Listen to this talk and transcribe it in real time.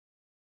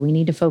We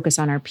need to focus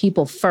on our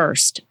people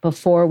first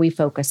before we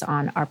focus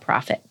on our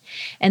profit.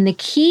 And the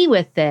key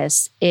with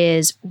this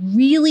is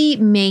really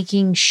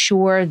making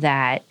sure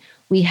that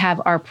we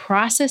have our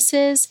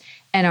processes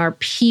and our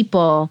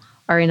people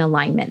are in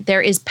alignment. There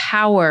is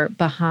power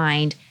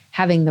behind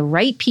having the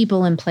right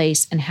people in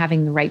place and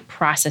having the right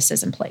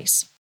processes in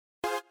place.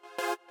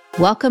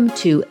 Welcome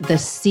to the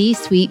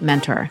C-Suite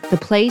Mentor, the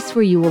place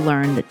where you will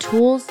learn the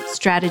tools,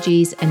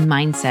 strategies, and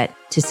mindset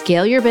to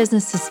scale your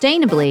business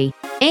sustainably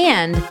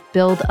and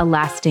build a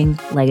lasting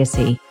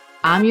legacy.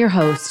 I'm your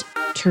host,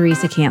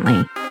 Theresa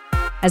Cantley.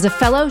 As a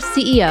fellow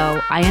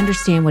CEO, I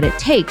understand what it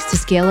takes to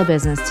scale a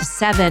business to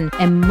 7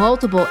 and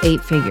multiple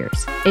 8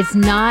 figures. It's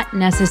not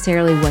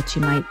necessarily what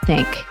you might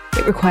think.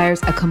 It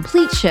requires a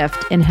complete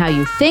shift in how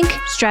you think,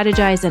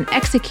 strategize, and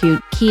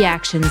execute key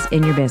actions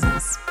in your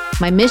business.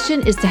 My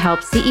mission is to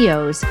help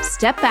CEOs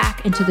step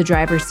back into the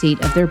driver's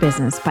seat of their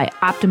business by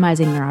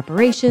optimizing their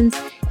operations,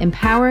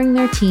 empowering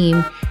their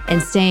team,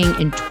 and staying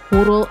in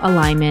total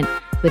alignment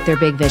with their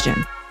big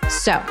vision.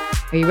 So,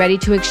 are you ready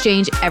to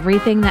exchange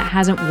everything that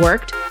hasn't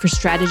worked for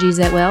strategies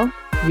that will?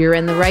 You're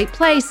in the right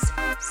place,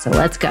 so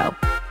let's go.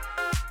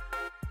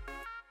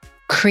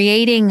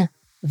 Creating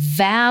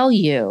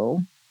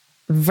value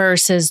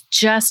versus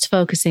just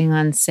focusing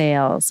on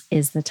sales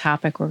is the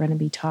topic we're going to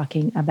be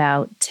talking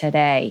about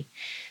today.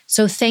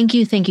 So thank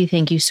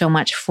you so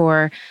much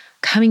for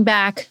coming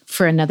back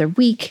for another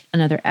week,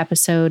 another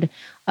episode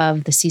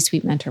of the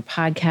C-Suite Mentor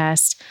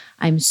podcast.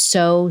 I'm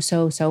so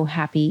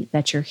happy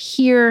that you're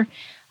here.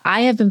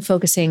 I have been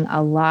focusing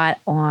a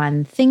lot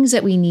on things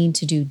that we need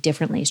to do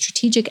differently,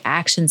 strategic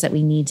actions that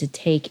we need to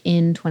take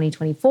in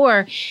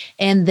 2024.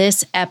 And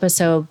this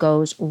episode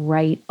goes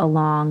right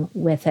along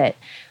with it.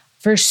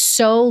 For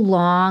so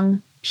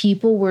long,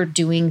 people were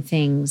doing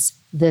things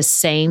the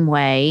same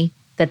way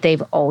that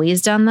they've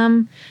always done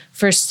them.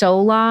 For so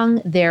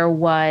long, there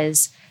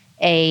was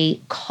a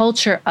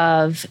culture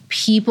of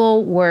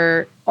people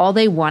were, all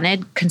they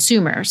wanted,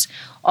 consumers,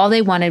 all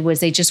they wanted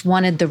was they just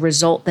wanted the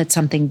result that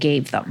something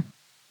gave them.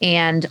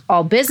 And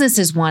all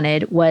businesses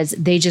wanted was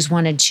they just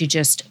wanted to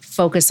just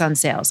focus on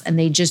sales, and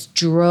they just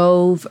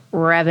drove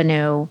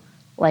revenue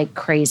like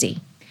crazy.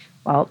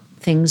 Well,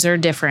 things are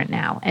different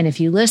now. And if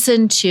you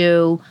listen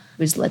to,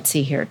 let's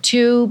see here,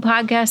 2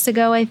 podcasts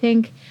ago, I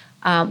think,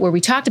 where we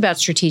talked about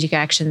strategic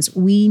actions,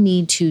 we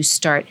need to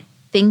start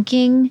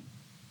thinking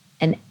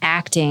and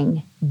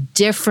acting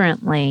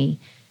differently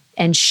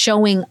and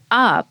showing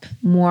up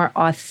more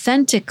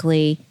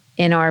authentically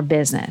in our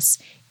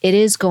business. It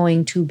is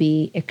going to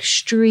be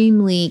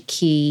extremely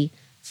key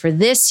for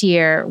this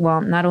year.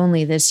 Well, not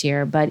only this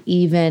year, but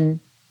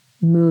even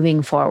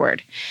moving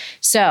forward.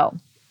 So,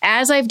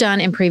 as I've done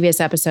in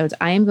previous episodes,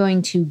 I am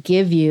going to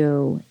give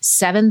you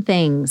 7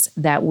 things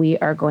that we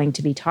are going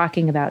to be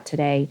talking about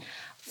today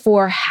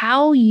for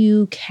how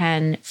you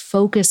can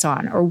focus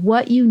on, or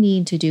what you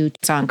need to do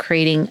on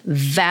creating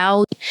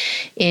value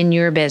in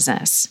your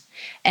business.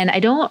 And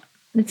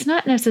it's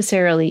not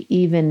necessarily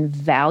even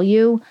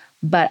value,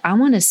 but I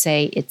want to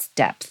say it's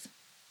depth.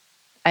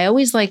 I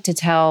always like to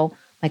tell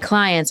my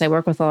clients, I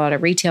work with a lot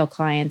of retail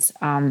clients,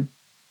 and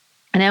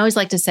I always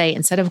like to say,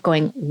 instead of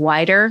going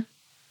wider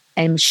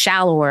and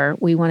shallower,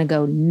 we want to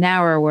go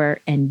narrower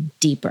and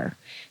deeper.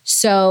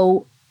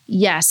 So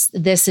yes,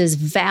 this is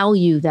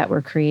value that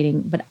we're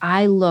creating, but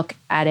I look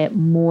at it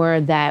more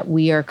that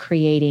we are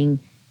creating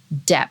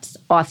depth,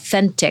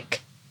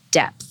 authentic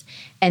depth,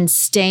 and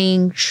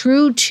staying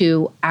true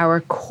to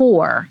our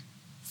core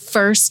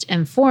first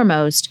and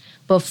foremost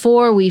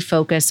before we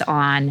focus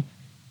on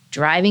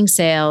driving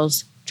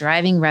sales,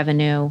 driving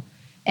revenue,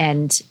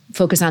 and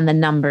focus on the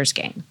numbers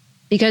game.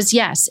 Because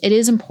yes, it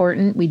is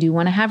important. We do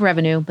want to have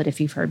revenue, but if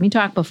you've heard me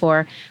talk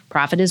before,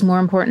 profit is more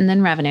important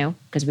than revenue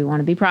because we want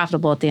to be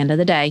profitable at the end of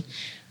the day.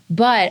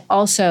 But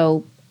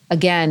also,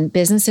 again,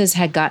 businesses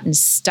had gotten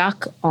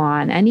stuck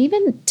on, and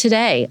even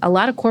today, a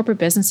lot of corporate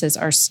businesses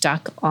are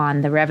stuck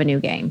on the revenue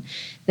game.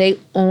 They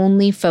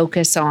only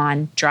focus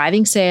on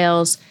driving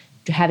sales,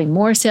 having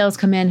more sales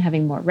come in,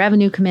 having more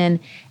revenue come in,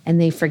 and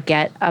they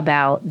forget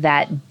about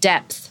that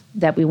depth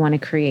that we want to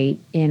create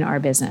in our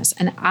business.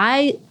 And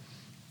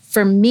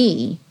for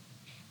me,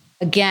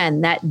 again,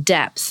 that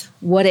depth,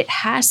 what it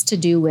has to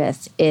do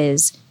with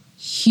is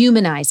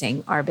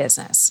humanizing our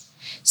business.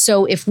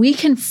 So if we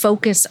can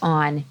focus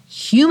on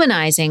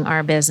humanizing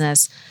our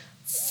business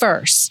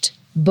first,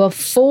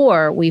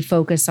 before we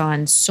focus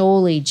on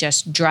solely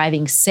just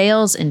driving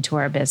sales into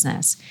our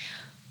business,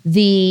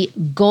 the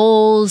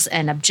goals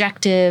and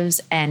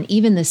objectives and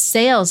even the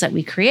sales that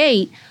we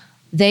create,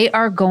 they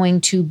are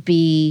going to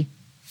be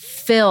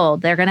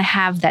filled. They're going to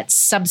have that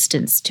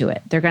substance to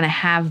it. They're going to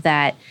have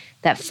that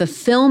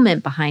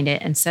fulfillment behind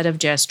it instead of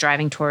just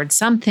driving towards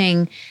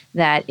something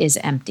that is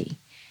empty.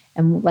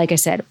 And like I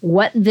said,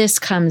 what this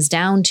comes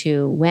down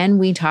to when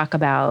we talk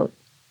about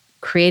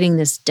creating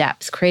this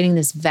depth, creating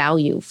this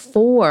value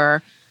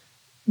for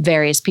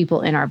various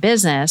people in our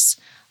business,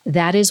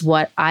 that is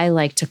what I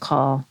like to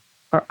call,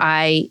 or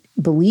I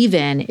believe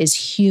in,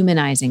 is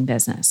humanizing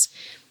business.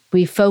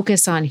 We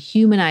focus on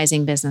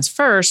humanizing business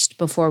first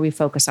before we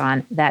focus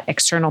on that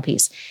external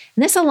piece.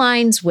 And this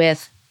aligns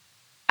with,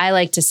 I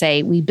like to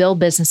say, we build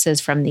businesses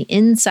from the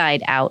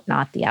inside out,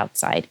 not the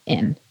outside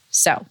in.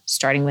 So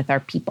starting with our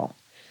people.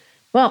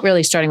 Well,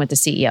 really starting with the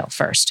CEO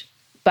first.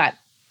 But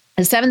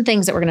the 7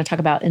 things that we're going to talk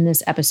about in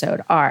this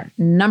episode are,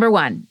 number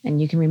 1,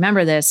 and you can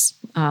remember this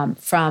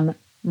from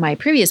my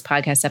previous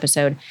podcast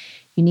episode,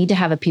 you need to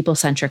have a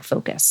people-centric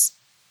focus.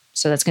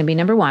 So that's going to be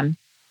number 1.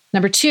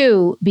 Number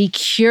 2, be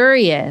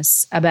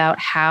curious about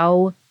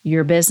how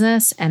your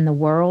business and the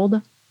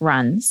world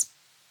runs.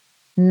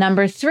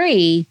 Number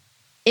 3,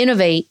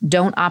 innovate,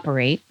 don't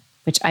operate,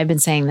 which I've been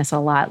saying this a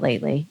lot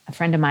lately. A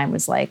friend of mine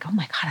was like, oh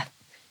my God,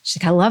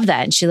 she's like, I love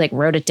that. And she like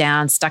wrote it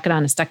down, stuck it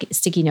on a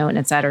sticky note, and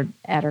it's at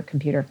her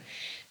computer.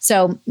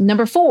 So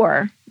number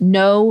 4,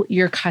 know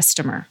your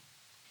customer.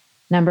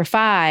 Number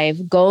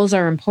 5, goals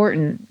are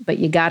important, but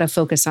you got to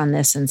focus on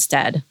this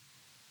instead.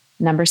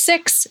 Number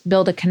 6,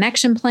 build a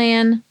connection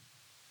plan.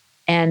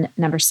 And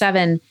number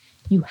 7,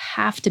 you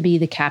have to be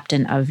the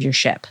captain of your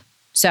ship.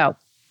 So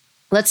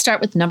let's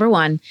start with number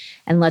 1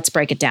 and let's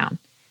break it down.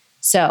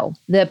 So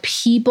the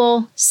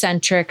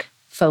people-centric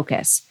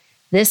focus.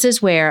 This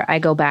is where I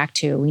go back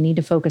to, we need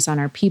to focus on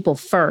our people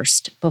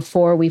first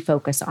before we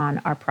focus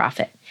on our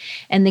profit.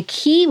 And the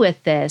key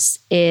with this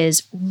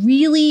is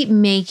really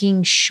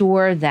making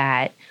sure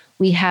that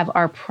we have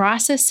our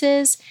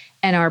processes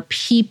and our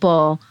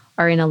people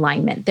are in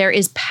alignment. There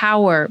is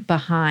power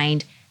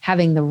behind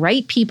having the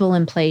right people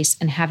in place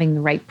and having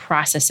the right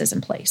processes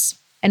in place.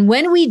 And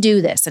when we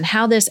do this and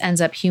how this ends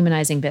up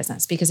humanizing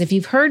business, because if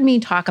you've heard me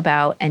talk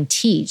about and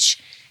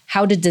teach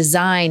how to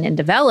design and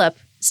develop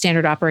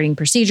standard operating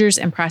procedures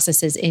and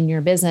processes in your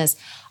business,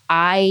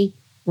 I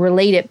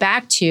relate it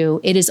back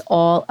to it is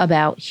all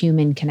about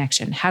human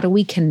connection. How do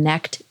we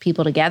connect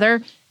people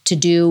together to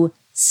do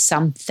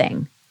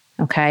something?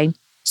 Okay.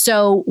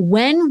 So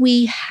when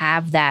we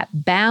have that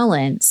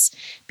balance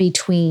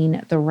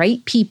between the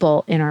right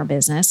people in our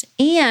business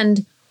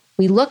and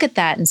we look at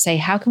that and say,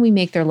 how can we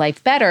make their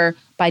life better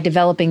by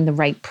developing the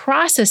right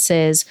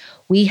processes?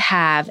 We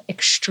have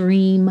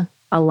extreme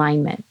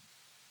alignment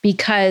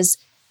because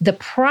the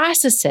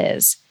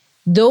processes,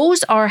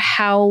 those are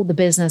how the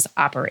business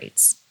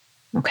operates.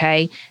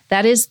 Okay.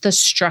 That is the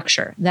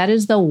structure. That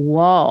is the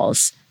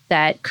walls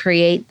that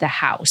create the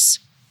house.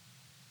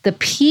 The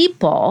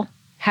people,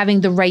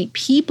 having the right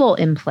people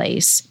in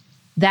place,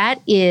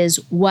 that is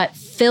what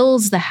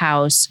fills the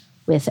house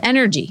with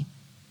energy.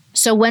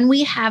 So when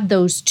we have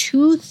those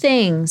 2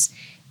 things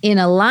in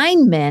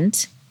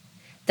alignment,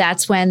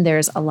 that's when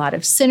there's a lot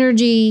of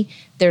synergy,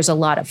 there's a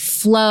lot of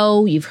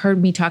flow. You've heard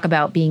me talk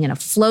about being in a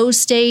flow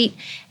state,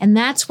 and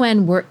that's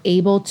when we're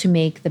able to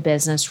make the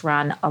business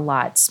run a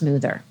lot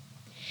smoother.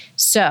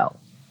 So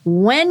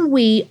when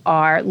we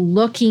are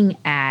looking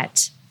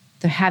at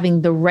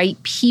having the right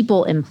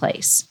people in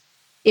place,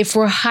 if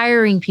we're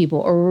hiring people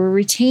or we're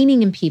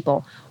retaining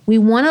people, we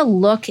want to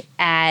look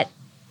at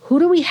who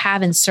do we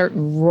have in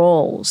certain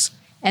roles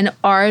and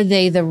are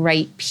they the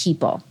right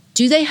people?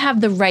 Do they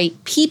have the right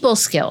people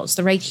skills,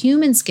 the right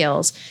human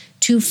skills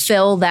to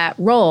fill that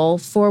role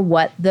for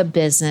what the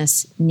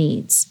business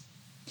needs?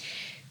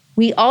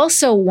 We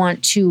also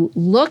want to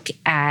look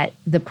at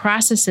the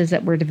processes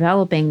that we're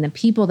developing, the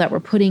people that we're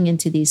putting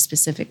into these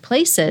specific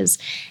places,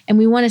 and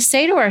we want to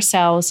say to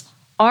ourselves,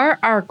 are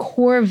our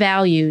core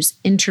values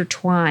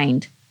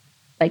intertwined,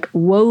 like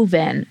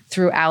woven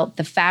throughout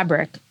the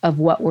fabric of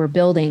what we're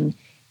building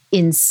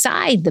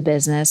inside the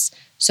business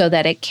so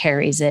that it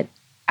carries it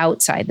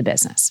outside the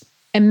business?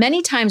 And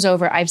many times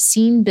over, I've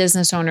seen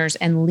business owners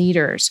and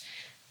leaders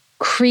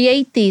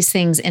create these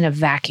things in a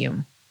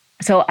vacuum.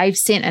 So I've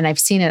seen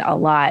it a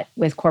lot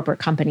with corporate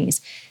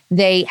companies.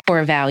 They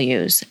core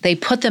values, they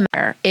put them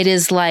there. It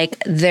is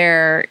like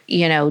their,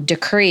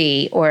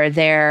 decree or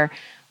their,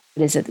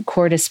 what is it, the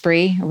core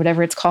d'esprit or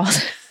whatever it's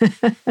called,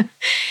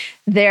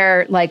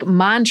 their like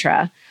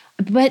mantra,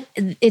 but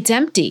it's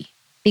empty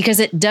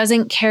because it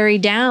doesn't carry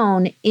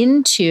down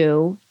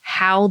into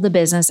how the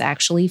business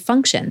actually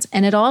functions.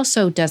 And it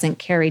also doesn't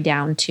carry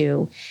down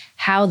to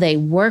how they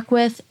work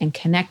with and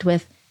connect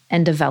with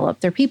and develop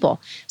their people.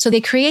 So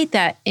they create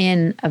that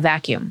in a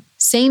vacuum.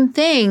 Same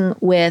thing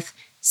with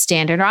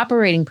standard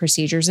operating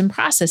procedures and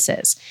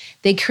processes.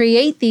 They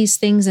create these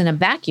things in a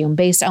vacuum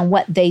based on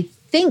what they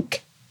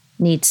think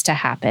needs to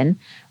happen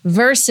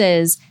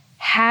versus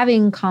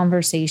having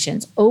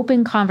conversations,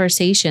 open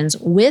conversations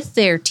with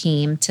their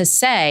team to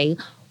say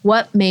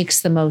what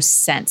makes the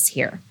most sense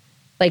here.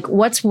 Like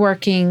what's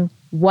working,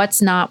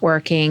 what's not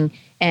working,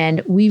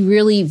 and we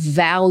really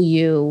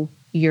value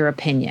your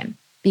opinion.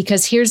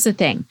 Because here's the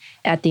thing,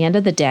 at the end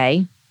of the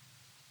day,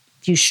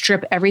 if you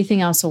strip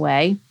everything else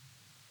away,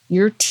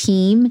 your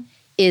team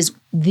is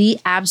the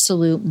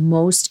absolute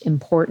most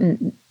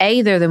important.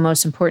 A, they're the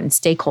most important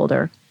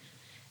stakeholder.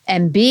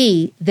 And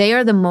B, they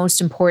are the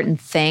most important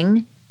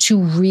thing to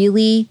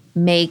really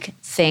make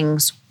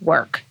things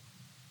work.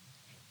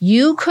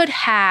 You could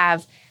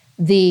have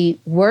the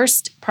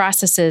worst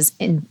processes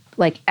in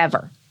like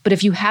ever. But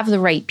if you have the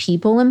right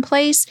people in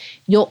place,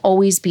 you'll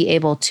always be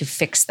able to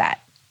fix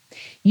that.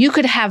 You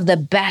could have the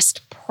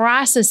best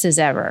processes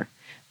ever,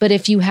 but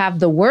if you have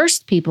the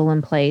worst people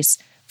in place,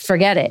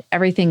 forget it.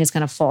 Everything is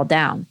going to fall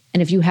down.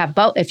 And if you have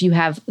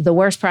the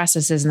worst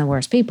processes and the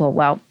worst people,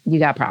 well, you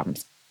got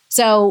problems.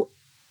 So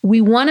we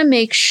want to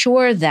make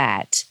sure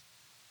that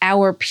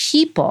our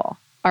people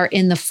are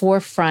in the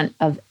forefront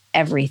of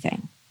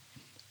everything,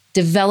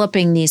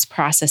 developing these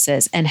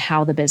processes and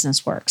how the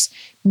business works,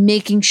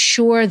 making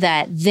sure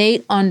that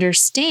they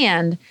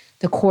understand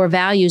the core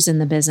values in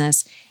the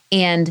business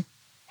and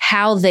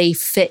how they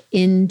fit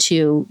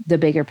into the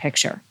bigger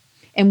picture.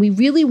 And we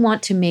really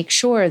want to make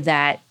sure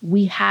that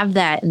we have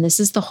that. And this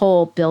is the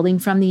whole building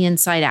from the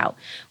inside out.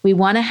 We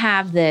want to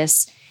have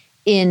this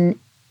in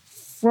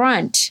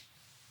front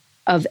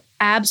of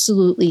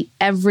absolutely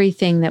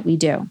everything that we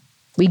do.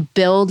 We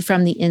build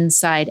from the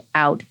inside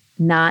out,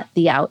 not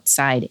the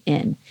outside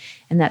in.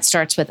 And that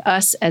starts with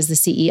us as the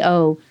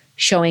CEO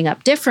showing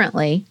up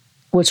differently,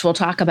 which we'll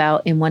talk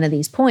about in one of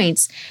these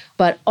points,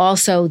 but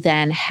also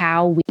then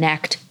how we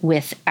connect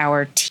with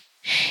our team.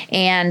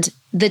 And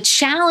the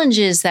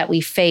challenges that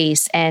we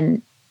face,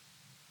 and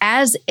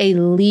as a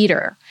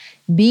leader,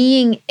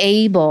 being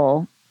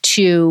able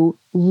to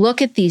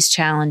look at these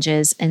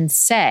challenges and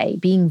say,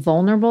 being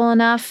vulnerable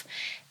enough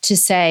to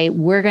say,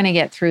 we're going to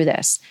get through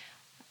this.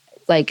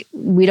 Like,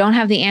 we don't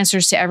have the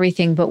answers to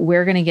everything, but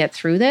we're going to get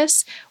through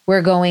this.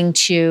 We're going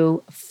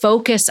to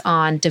focus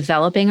on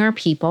developing our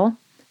people.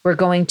 We're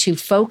going to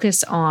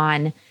focus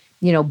on,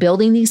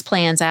 building these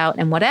plans out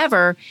and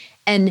whatever.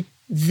 And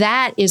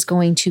that is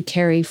going to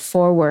carry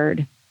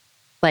forward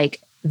like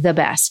the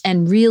best.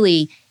 And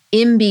really,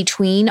 in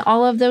between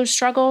all of those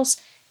struggles,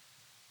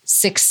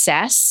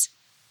 success,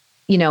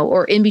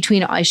 or in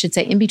between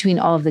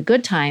all of the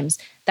good times,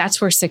 that's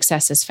where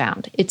success is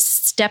found. It's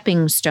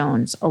stepping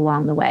stones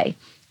along the way.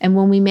 And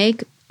when we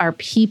make our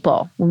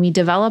people, when we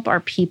develop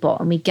our people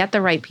and we get the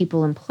right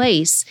people in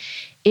place,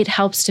 it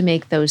helps to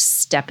make those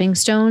stepping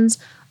stones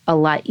a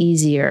lot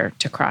easier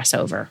to cross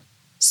over.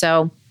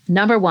 So,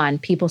 number one,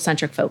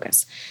 people-centric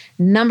focus.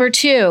 Number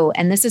two,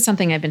 and this is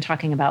something I've been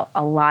talking about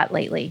a lot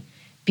lately,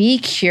 be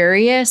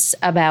curious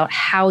about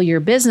how your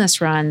business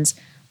runs,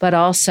 but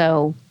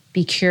also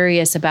be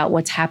curious about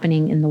what's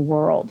happening in the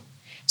world.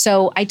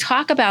 So I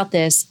talk about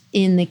this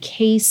in the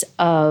case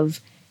of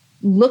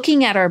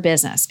looking at our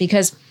business,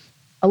 because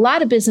a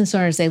lot of business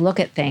owners, they look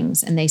at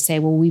things and they say,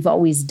 well, we've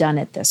always done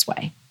it this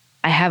way.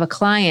 I have a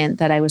client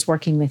that I was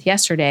working with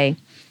yesterday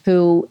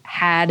who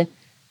had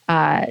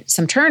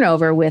some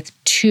turnover with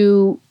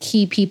two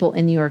key people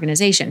in the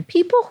organization,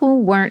 people who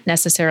weren't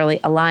necessarily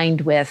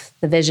aligned with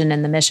the vision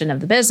and the mission of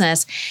the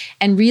business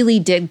and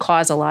really did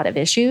cause a lot of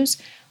issues.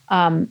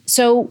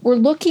 So we're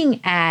looking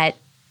at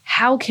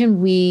how are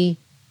we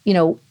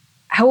going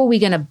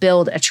to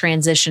build a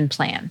transition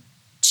plan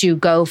to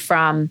go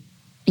from,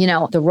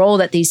 the role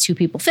that these two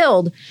people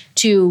filled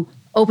to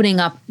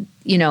opening up,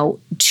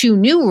 two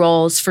new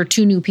roles for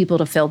two new people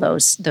to fill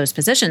those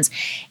positions.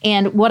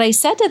 And what I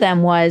said to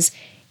them was,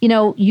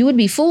 you would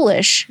be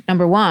foolish,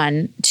 number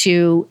one,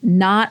 to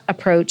not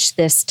approach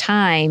this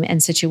time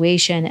and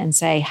situation and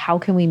say, how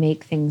can we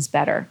make things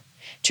better?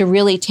 To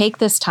really take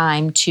this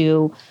time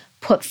to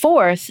put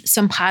forth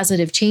some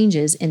positive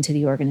changes into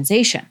the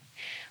organization.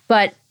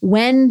 But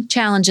when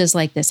challenges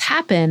like this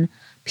happen,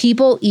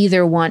 people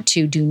either want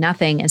to do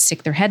nothing and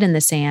stick their head in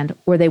the sand,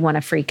 or they want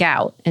to freak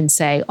out and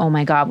say, oh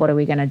my God, what are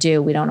we going to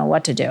do? We don't know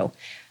what to do.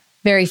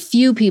 Very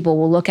few people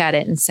will look at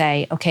it and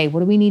say, okay, what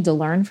do we need to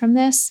learn from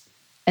this?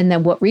 And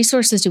then what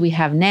resources do we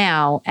have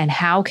now? And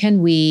how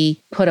can we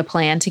put a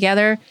plan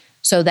together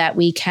so that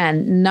we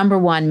can, number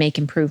one, make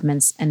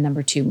improvements, and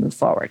number two, move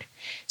forward?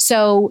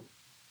 So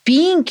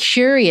being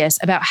curious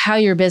about how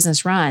your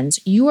business runs,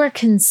 you are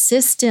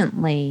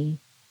consistently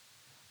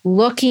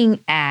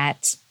looking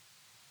at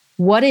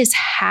what is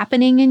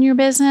happening in your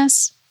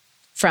business,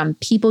 from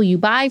people you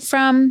buy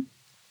from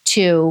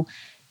to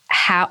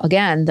how,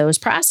 again, those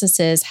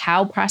processes,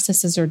 how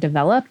processes are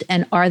developed,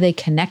 and are they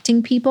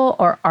connecting people,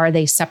 or are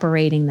they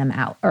separating them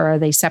out, or are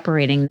they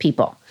separating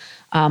people?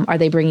 Are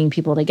they bringing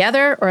people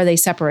together, or are they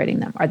separating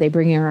them? Are they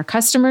bringing our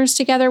customers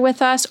together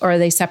with us, or are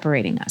they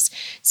separating us?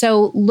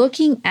 So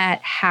looking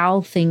at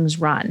how things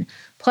run,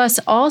 plus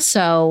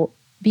also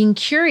being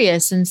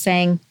curious and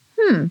saying,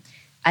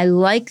 I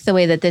like the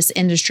way that this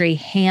industry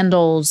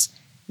handles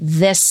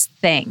this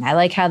thing. I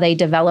like how they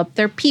develop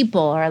their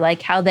people, or I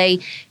like how they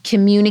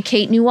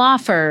communicate new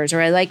offers,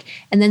 or and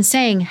then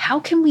saying, how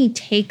can we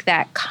take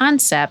that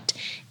concept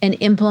and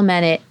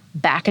implement it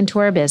back into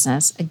our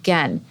business,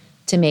 again,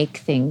 to make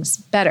things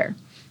better?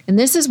 And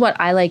this is what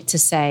I like to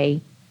say,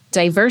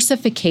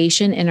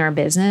 diversification in our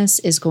business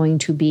is going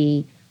to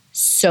be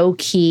so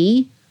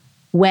key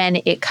when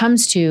it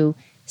comes to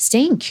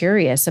staying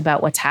curious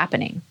about what's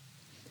happening.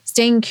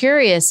 Staying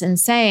curious and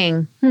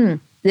saying,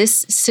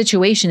 this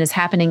situation is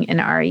happening in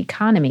our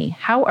economy.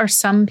 How are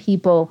some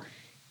people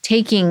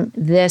taking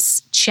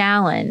this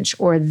challenge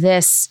or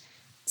this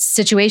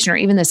situation or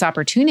even this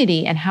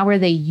opportunity, and how are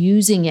they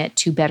using it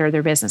to better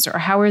their business, or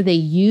how are they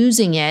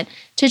using it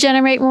to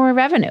generate more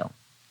revenue?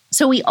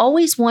 So we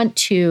always want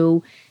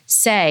to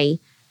say,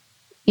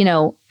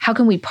 how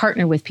can we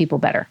partner with people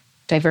better?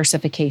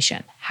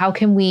 Diversification. How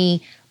can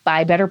we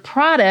buy better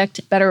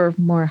product, better,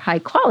 more high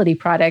quality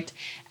product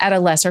at a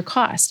lesser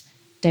cost?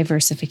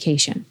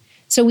 Diversification.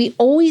 So we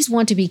always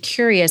want to be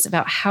curious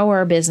about how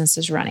our business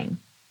is running,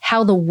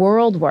 how the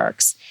world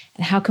works,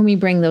 and how can we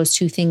bring those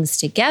two things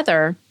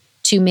together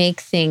to make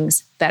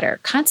things better.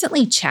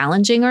 Constantly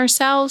challenging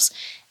ourselves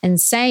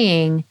and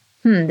saying,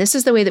 this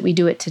is the way that we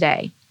do it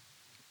today.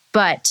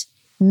 But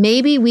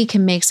maybe we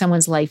can make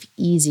someone's life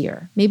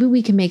easier. Maybe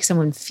we can make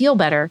someone feel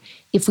better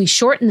if we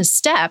shorten the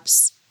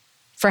steps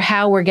for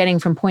how we're getting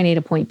from point A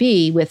to point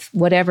B with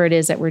whatever it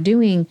is that we're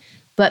doing,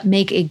 but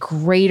make a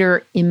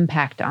greater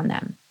impact on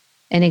them.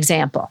 An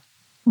example,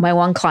 my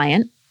one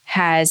client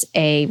has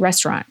a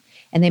restaurant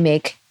and they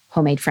make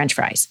homemade French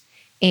fries.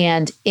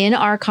 And in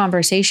our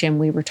conversation,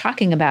 we were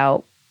talking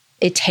about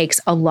it takes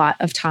a lot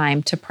of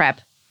time to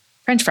prep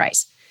French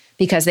fries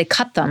because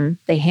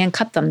they hand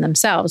cut them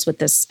themselves with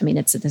this,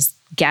 it's this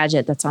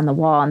gadget that's on the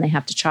wall and they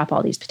have to chop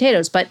all these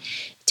potatoes, but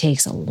it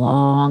takes a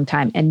long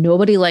time and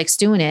nobody likes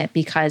doing it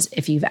because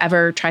if you've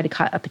ever tried to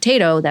cut a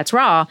potato that's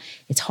raw,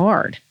 it's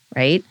hard,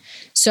 right?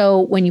 So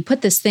when you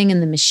put this thing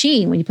in the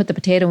machine, when you put the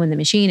potato in the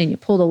machine and you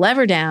pull the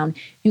lever down,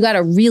 you got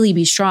to really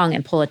be strong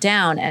and pull it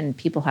down, and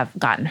people have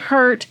gotten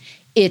hurt.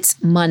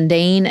 It's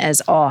mundane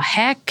as all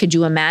heck. Could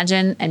you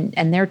imagine?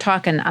 And they're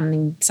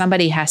talking,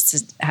 somebody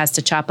has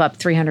to chop up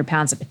 300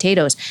 pounds of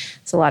potatoes.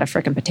 It's a lot of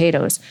freaking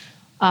potatoes.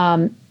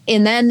 And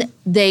then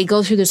they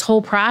go through this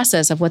whole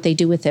process of what they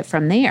do with it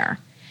from there.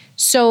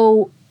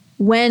 So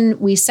when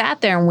we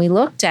sat there and we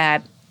looked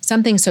at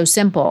something so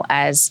simple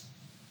as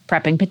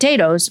prepping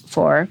potatoes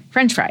for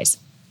French fries,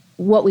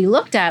 what we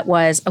looked at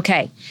was,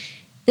 okay,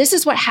 this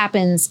is what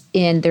happens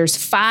there's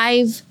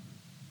 5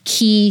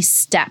 key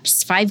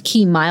steps, 5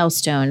 key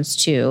milestones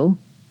to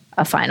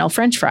a final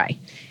French fry.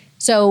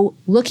 So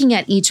looking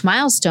at each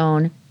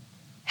milestone,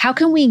 how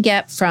can we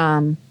get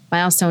from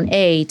milestone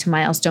A to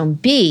milestone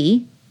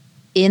B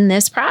in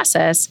this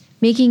process,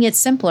 making it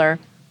simpler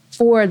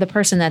for the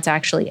person that's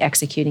actually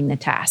executing the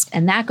task?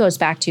 And that goes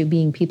back to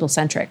being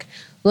people-centric,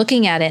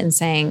 looking at it and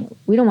saying,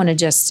 we don't want to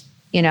just,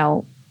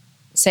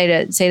 say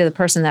to the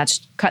person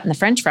that's cutting the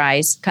French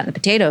fries, cutting the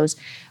potatoes,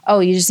 oh,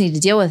 you just need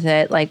to deal with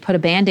it. Like put a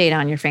Band-Aid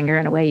on your finger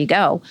and away you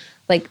go.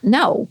 Like,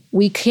 no,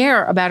 we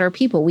care about our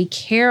people. We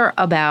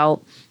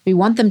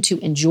want them to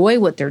enjoy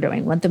what they're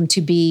doing, want them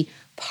to be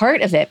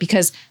part of it,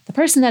 because the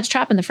person that's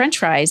chopping the French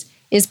fries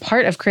is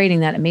part of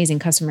creating that amazing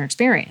customer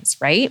experience,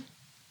 right?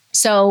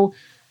 So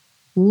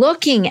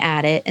looking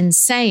at it and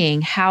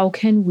saying, how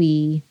can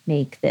we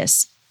make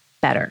this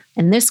better?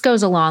 And this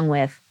goes along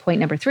with point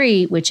number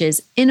 3, which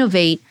is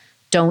innovate,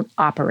 don't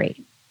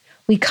operate.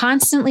 We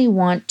constantly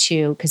want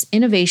to, because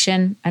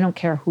innovation, I don't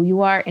care who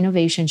you are,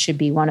 innovation should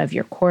be one of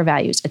your core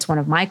values. It's one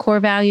of my core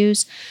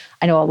values.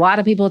 I know a lot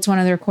of people, it's one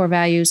of their core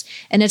values.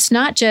 And it's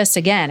not just,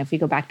 again, if we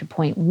go back to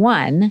point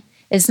 1,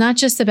 it's not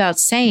just about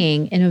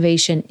saying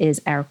innovation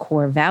is our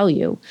core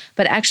value,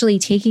 but actually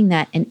taking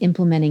that and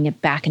implementing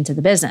it back into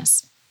the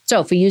business.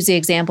 So if we use the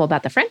example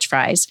about the French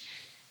fries,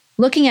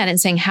 looking at it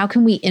and saying, how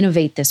can we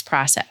innovate this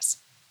process?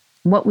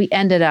 What we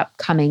ended up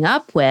coming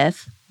up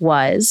with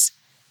was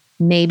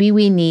maybe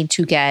we need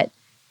to get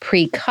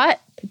pre-cut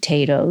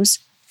potatoes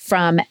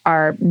from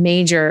our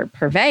major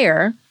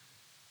purveyor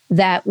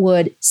that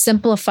would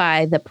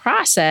simplify the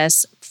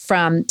process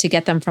to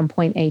get them from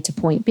point A to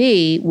point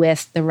B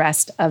with the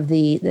rest of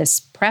this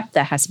prep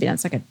that has to be done.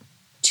 It's like a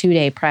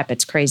 2-day prep.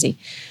 It's crazy.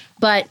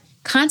 But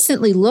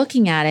constantly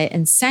looking at it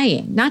and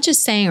saying, not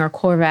just saying our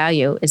core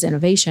value is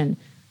innovation,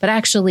 but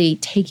actually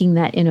taking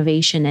that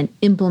innovation and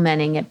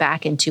implementing it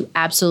back into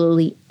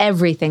absolutely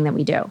everything that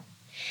we do.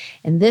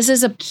 And this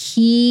is a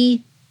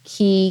key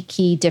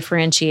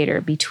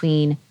differentiator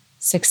between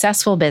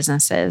successful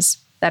businesses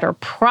that are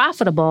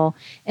profitable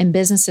and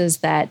businesses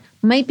that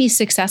might be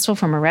successful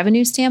from a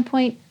revenue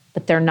standpoint,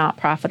 but they're not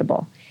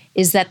profitable,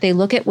 is that they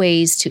look at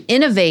ways to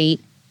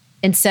innovate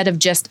instead of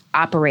just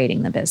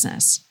operating the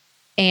business.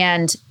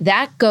 And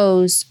that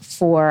goes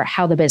for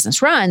how the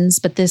business runs,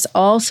 but this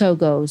also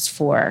goes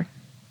for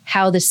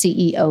how the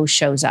CEO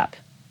shows up.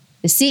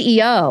 The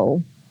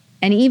CEO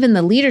and even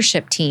the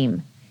leadership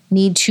team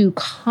need to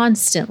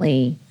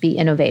constantly be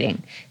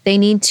innovating. They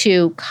need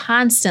to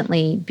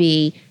constantly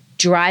be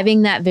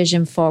driving that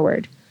vision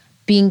forward,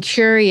 being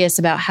curious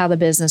about how the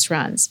business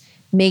runs,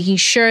 making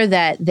sure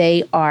that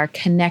they are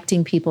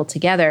connecting people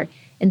together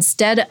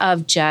instead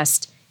of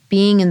just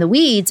being in the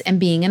weeds and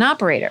being an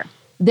operator.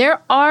 There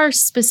are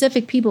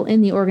specific people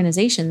in the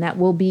organization that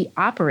will be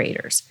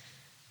operators,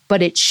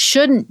 but it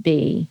shouldn't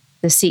be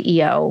the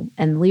CEO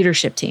and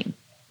leadership team.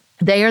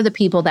 They are the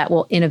people that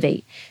will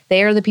innovate.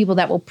 They are the people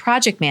that will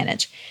project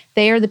manage.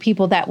 They are the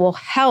people that will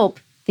help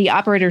the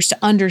operators to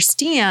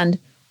understand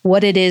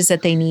what it is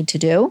that they need to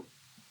do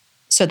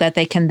so that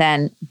they can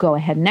then go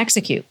ahead and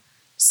execute.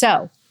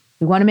 So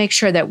we want to make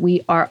sure that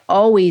we are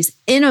always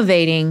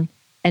innovating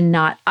and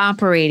not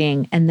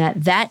operating, and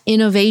that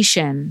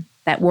innovation,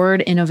 that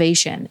word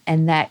innovation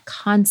and that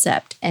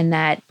concept and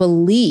that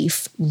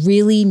belief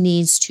really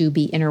needs to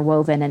be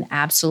interwoven in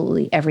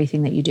absolutely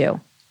everything that you do.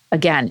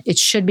 Again, it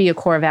should be a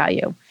core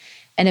value.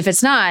 And if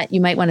it's not,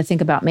 you might want to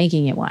think about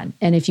making it one.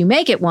 And if you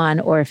make it one,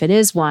 or if it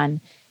is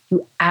one,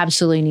 you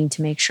absolutely need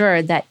to make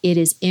sure that it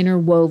is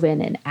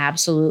interwoven in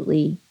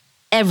absolutely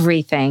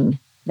everything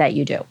that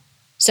you do.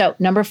 So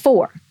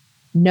 4,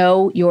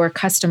 know your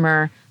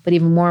customer, but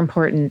even more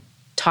important,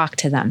 talk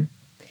to them.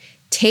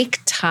 Take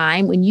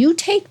time. When you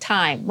take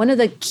time, one of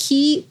the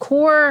key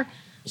core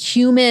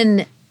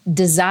human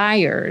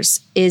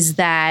desires is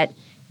that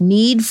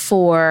need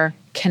for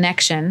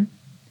connection,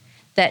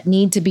 that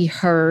need to be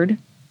heard,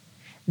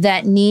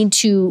 that need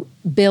to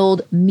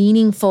build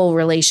meaningful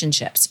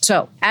relationships.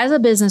 So as a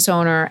business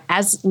owner,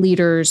 as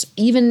leaders,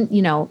 even,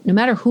 no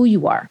matter who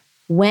you are,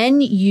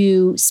 when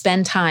you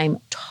spend time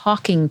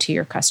talking to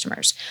your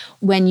customers,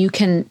 when you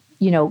can,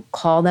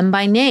 call them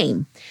by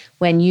name,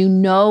 when you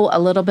know a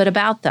little bit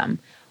about them,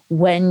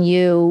 when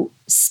you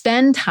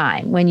spend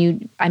time,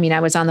 I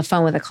was on the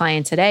phone with a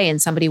client today and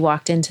somebody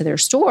walked into their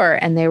store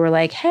and they were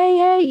like,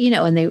 hey,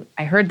 and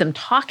I heard them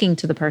talking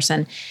to the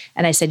person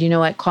and I said, you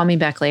know what, call me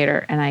back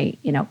later. And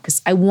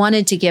because I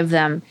wanted to give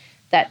them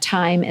that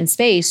time and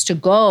space to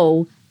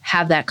go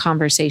have that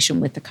conversation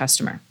with the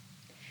customer.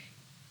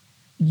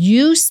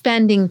 You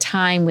spending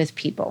time with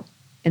people,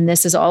 and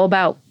this is all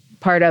about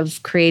part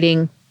of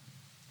creating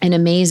an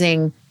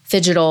amazing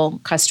digital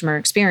customer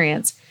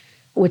experience,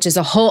 which is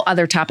a whole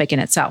other topic in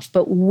itself.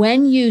 But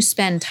when you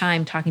spend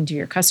time talking to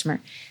your customer,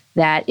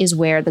 that is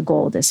where the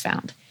gold is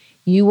found.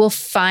 You will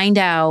find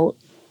out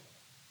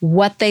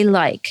what they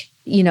like,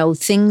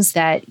 things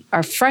that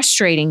are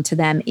frustrating to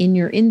them in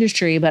your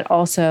industry, but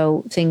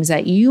also things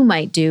that you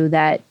might do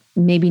that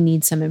maybe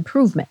need some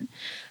improvement.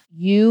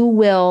 You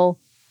will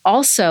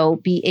also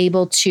be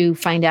able to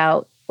find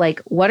out,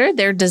 what are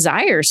their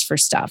desires for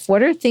stuff?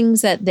 What are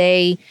things that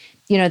they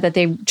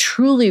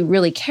truly,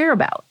 really care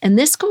about? And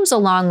this goes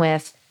along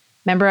with,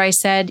 remember I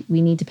said,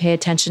 we need to pay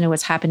attention to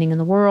what's happening in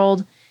the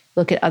world,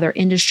 look at other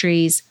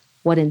industries,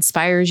 what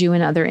inspires you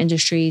in other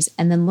industries,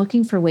 and then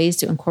looking for ways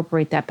to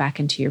incorporate that back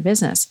into your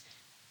business.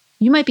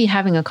 You might be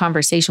having a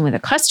conversation with a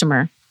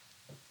customer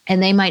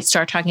and they might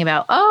start talking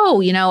about,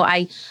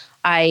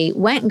 I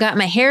went and got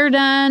my hair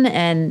done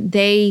and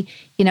they,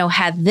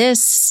 had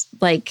this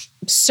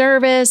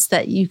service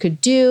that you could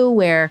do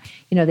where,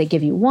 they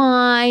give you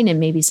wine and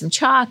maybe some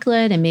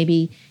chocolate and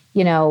maybe,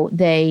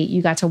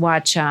 you got to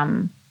watch,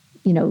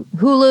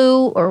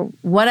 Hulu or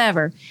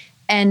whatever.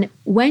 And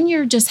when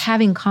you're just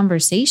having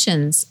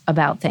conversations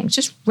about things,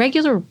 just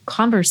regular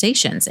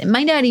conversations, it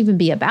might not even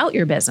be about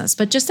your business,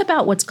 but just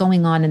about what's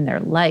going on in their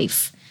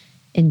life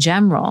in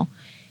general,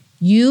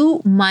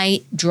 you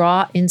might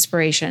draw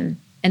inspiration.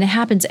 And it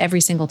happens every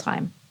single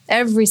time.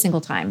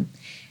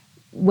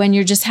 When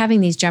you're just having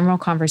these general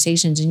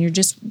conversations and you're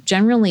just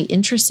generally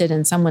interested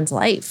in someone's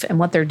life and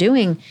what they're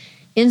doing,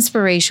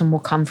 inspiration will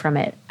come from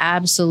it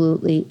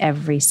absolutely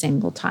every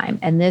single time.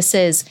 And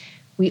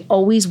we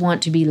always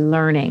want to be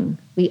learning.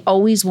 We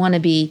always want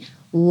to be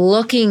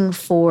looking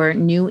for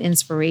new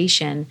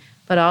inspiration,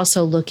 but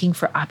also looking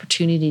for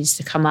opportunities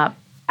to come up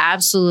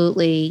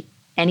absolutely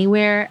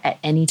anywhere at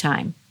any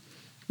time.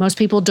 Most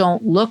people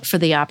don't look for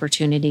the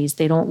opportunities.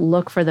 They don't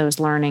look for those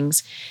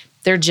learnings.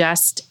 They're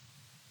just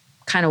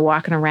kind of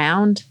walking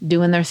around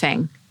doing their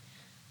thing.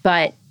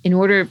 But in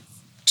order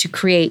to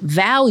create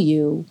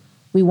value,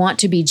 we want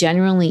to be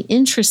genuinely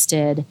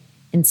interested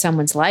in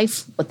someone's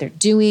life, what they're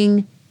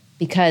doing,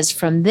 because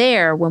from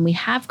there, when we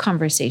have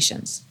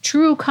conversations,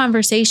 true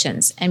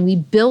conversations, and we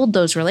build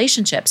those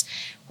relationships,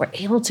 we're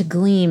able to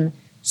glean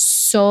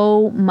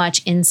so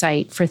much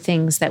insight for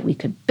things that we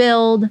could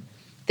build,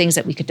 things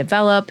that we could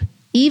develop,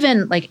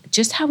 even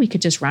just how we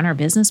could just run our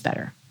business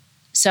better.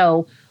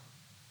 So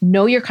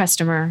know your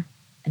customer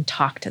and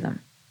talk to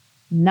them.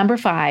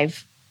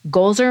 5,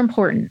 goals are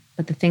important,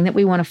 but the thing that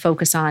we want to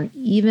focus on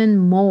even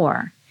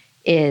more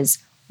is,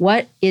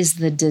 what is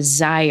the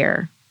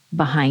desire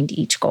behind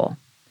each goal?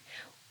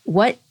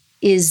 What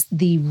is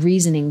the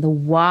reasoning, the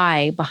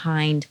why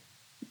behind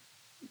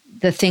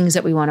the things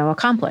that we want to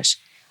accomplish?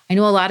 I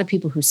know a lot of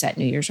people who set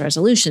New Year's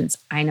resolutions.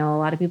 I know a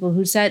lot of people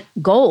who set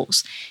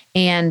goals.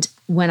 And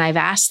when I've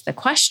asked the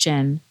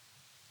question,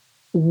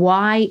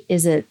 why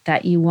is it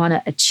that you want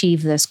to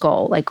achieve this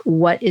goal?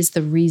 What is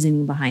the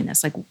reasoning behind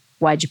this?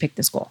 Why'd you pick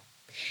this goal?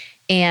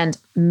 And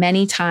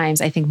many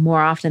times, I think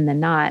more often than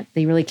not,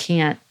 they really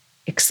can't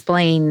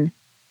explain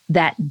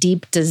that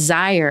deep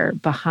desire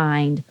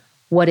behind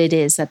what it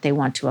is that they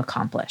want to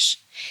accomplish.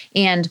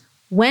 And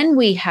when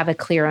we have a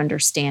clear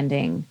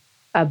understanding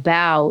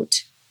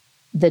about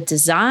the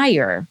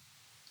desire,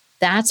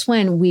 that's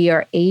when we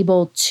are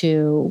able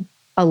to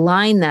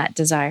align that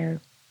desire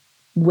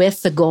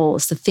with the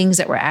goals, the things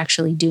that we're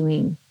actually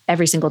doing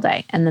every single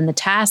day. And then the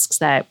tasks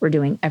that we're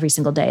doing every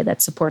single day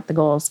that support the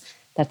goals,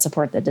 that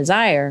support the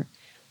desire.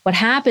 What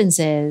happens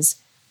is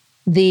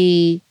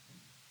the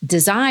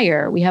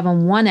desire, we have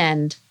on one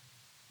end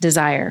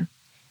desire,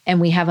 And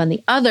we have on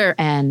the other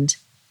end,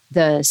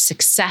 the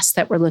success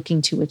that we're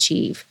looking to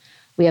achieve.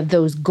 We have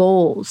those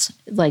goals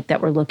like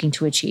that we're looking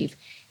to achieve.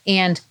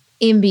 And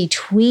in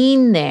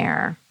between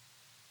there,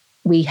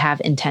 we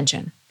have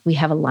intention. We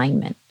have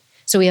alignment.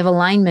 So we have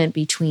alignment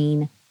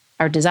between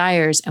our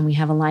desires and we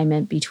have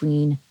alignment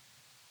between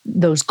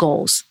those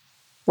goals,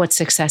 what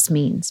success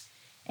means.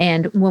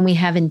 And when we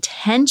have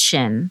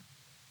intention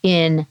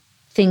in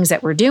things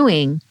that we're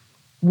doing,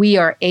 we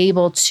are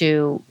able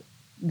to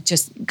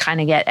just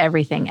kind of get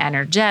everything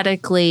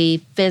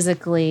energetically,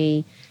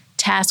 physically,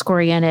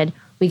 task-oriented.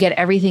 We get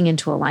everything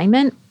into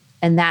alignment,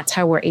 and that's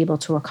how we're able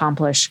to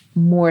accomplish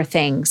more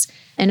things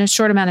in a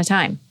short amount of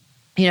time.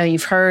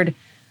 You've heard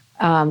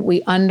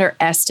we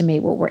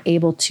underestimate what we're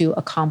able to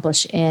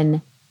accomplish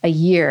in a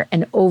year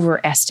and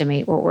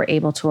overestimate what we're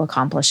able to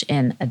accomplish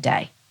in a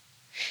day.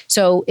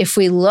 So if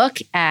we look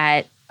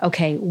at,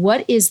 okay,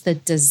 what is the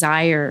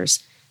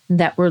desires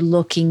that we're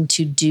looking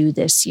to do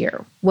this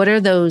year? What are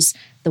those,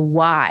 the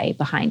why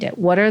behind it?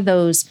 What are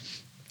those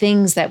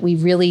things that we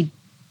really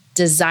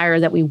desire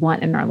that we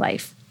want in our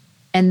life?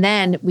 And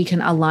then we can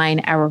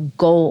align our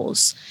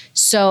goals.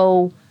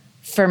 So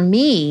for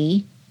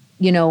me,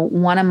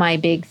 one of my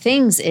big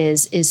things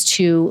is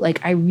to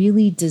I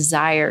really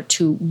desire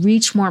to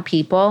reach more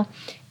people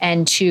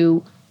and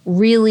to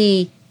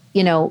really,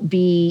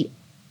 be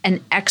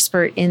an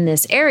expert in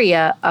this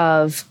area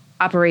of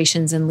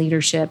operations and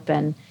leadership.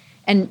 And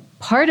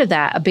part of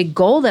that, a big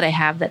goal that I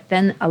have that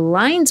then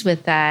aligns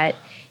with that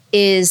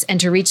is, and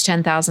to reach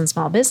 10,000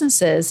 small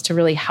businesses to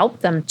really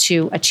help them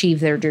to achieve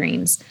their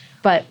dreams.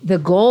 But the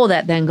goal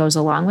that then goes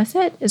along with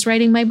it is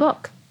writing my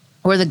book.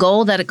 Or the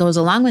goal that it goes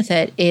along with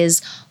it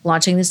is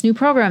launching this new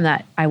program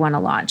that I want to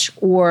launch,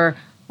 or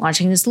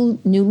launching this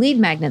new lead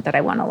magnet that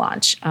I want to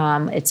launch.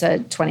 It's a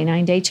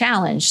 29-day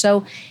challenge.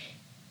 So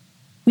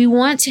we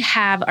want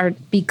to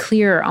be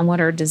clear on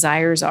what our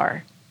desires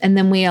are, and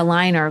then we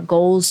align our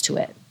goals to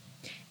it.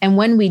 And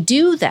when we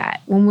do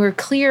that, when we're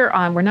clear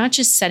on, we're not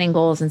just setting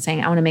goals and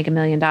saying, I want to make $1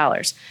 million,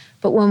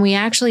 but when we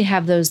actually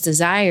have those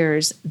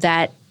desires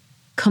that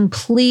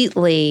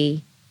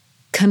completely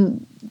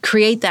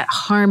create that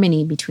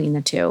harmony between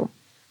the two,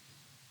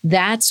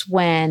 that's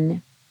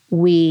when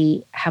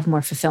we have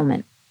more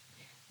fulfillment.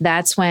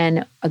 That's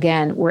when,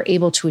 again, we're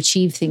able to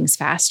achieve things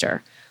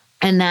faster.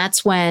 And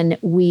that's when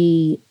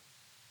we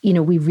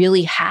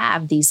really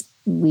have these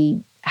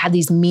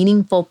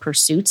meaningful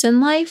pursuits in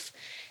life,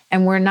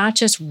 and we're not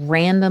just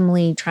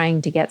randomly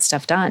trying to get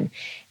stuff done.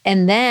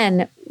 And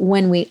then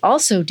when we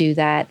also do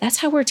that, that's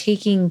how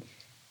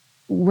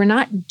we're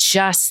not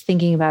just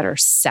thinking about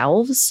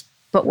ourselves,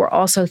 but we're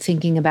also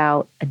thinking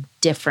about a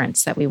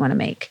difference that we want to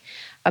make,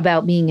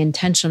 about being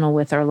intentional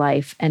with our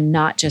life and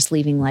not just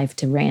leaving life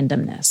to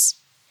randomness.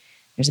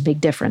 There's a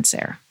big difference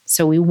there.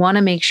 So we want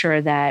to make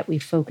sure that we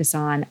focus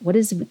on what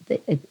is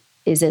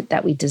it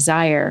that we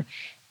desire,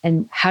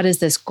 and how does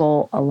this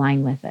goal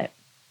align with it?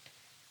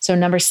 So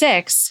number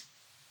 6,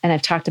 and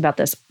I've talked about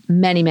this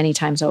many, many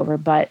times over,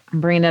 but I'm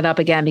bringing it up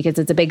again because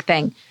it's a big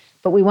thing,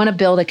 but we want to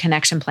build a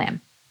connection plan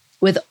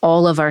with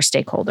all of our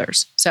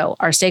stakeholders. So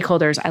our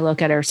stakeholders, I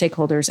look at our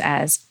stakeholders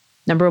as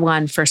number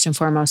 1, first and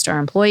foremost, our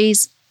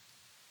employees.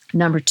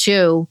 Number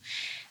 2,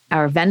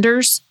 our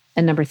vendors.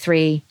 And number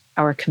 3,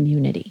 our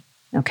community,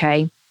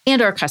 okay?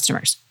 And our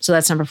customers. So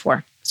that's number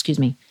 4, excuse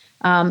me.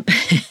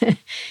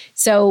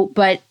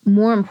 But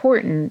more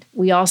important,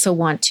 we also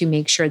want to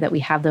make sure that we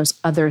have those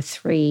other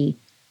 3,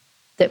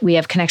 that we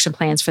have connection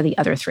plans for the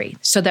other 3,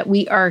 so that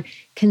we are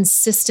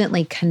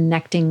consistently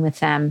connecting with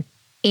them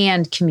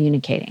and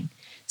communicating.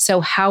 So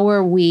how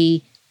are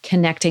we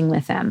connecting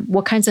with them?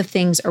 What kinds of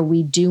things are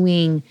we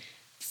doing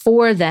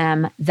for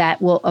them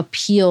that will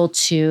appeal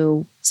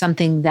to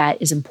something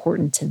that is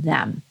important to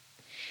them?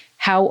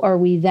 How are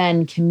we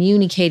then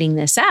communicating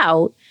this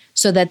out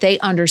so that they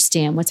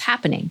understand what's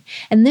happening?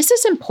 And this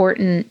is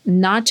important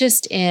not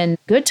just in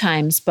good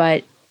times,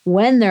 but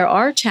when there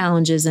are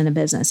challenges in a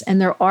business and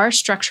there are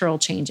structural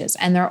changes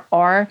and there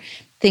are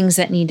things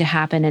that need to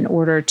happen in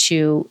order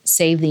to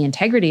save the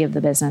integrity of the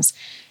business.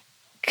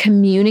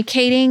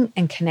 Communicating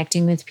and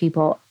connecting with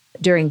people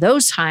during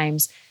those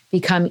times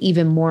become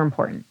even more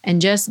important, and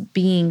just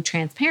being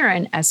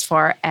transparent as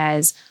far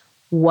as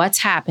what's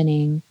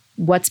happening,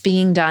 what's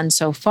being done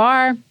so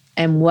far,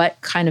 and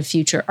what kind of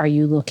future are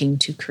you looking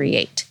to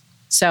create.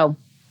 So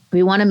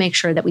we want to make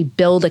sure that we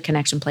build a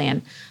connection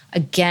plan,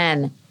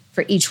 again,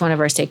 for each one of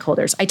our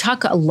stakeholders. I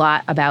talk a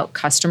lot about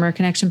customer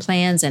connection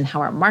plans and how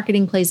our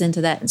marketing plays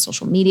into that and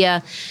social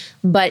media.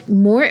 But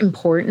more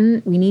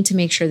important, we need to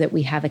make sure that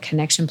we have a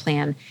connection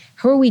plan.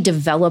 How are we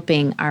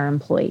developing our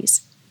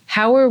employees?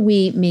 How are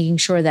we making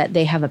sure that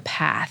they have a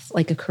path,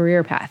 like a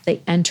career path?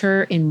 They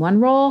enter in one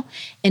role,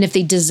 and if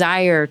they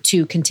desire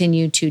to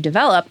continue to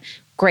develop,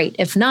 great.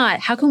 If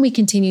not, how can we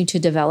continue to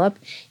develop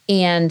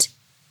and,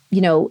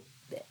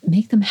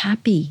 make them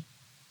happy?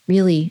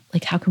 Really,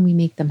 how can we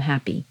make them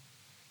happy?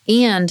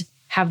 And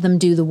have them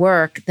do the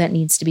work that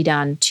needs to be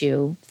done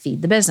to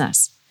feed the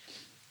business.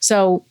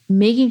 So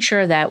making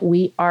sure that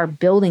we are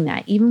building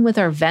that, even with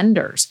our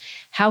vendors,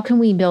 how can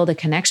we build a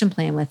connection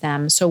plan with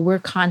them? So we're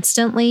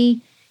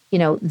constantly,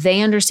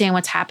 they understand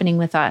what's happening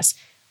with us.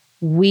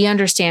 We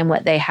understand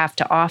what they have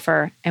to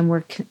offer, and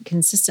we're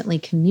consistently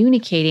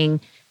communicating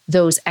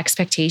those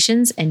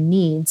expectations and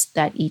needs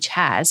that each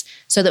has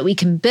so that we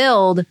can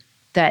build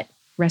that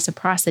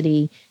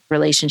reciprocity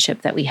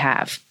relationship that we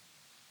have.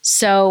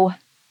 So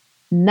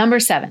number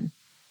 7,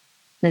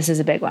 this is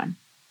a big one.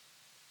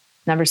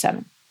 Number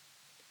 7,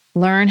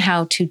 learn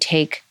how to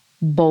take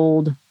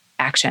bold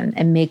action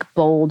and make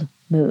bold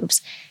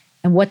moves.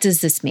 And what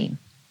does this mean?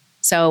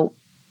 So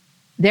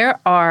there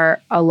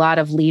are a lot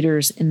of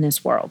leaders in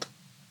this world,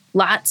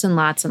 lots and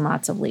lots and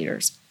lots of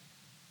leaders,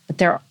 but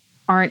there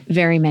aren't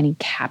very many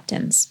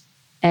captains.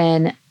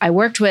 And I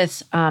worked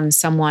with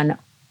someone a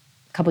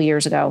couple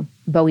years ago,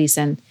 Bo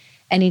Eason,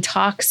 and he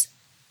talks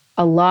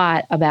a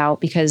lot about,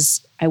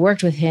 because I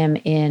worked with him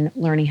in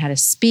learning how to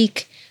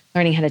speak,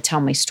 learning how to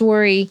tell my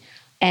story,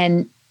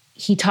 and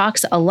he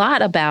talks a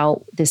lot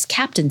about this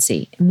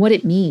captaincy and what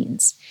it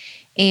means.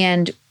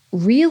 And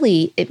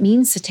really, it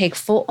means to take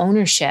full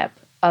ownership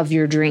of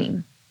your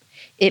dream.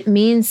 It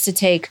means to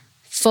take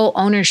full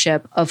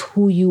ownership of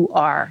who you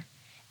are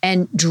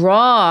and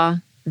draw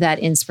that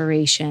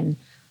inspiration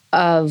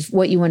of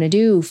what you want to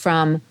do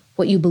from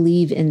what you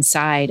believe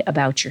inside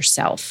about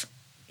yourself.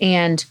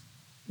 And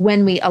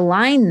when we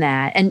align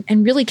that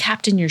and really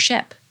captain your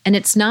ship, and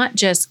it's not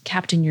just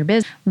captain your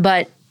business,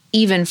 but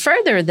even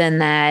further than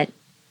that,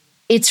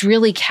 it's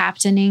really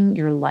captaining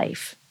your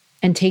life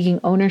and taking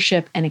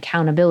ownership and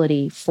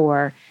accountability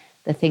for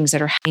the things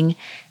that are happening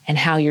and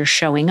how you're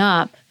showing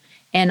up,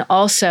 and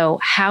also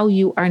how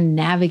you are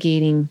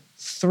navigating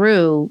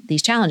through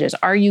these challenges.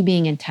 Are you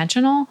being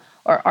intentional,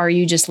 or are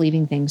you just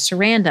leaving things to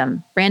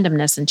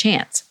randomness and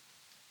chance?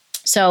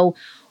 So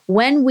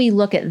when we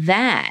look at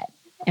that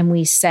and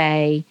we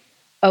say,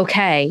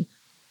 okay,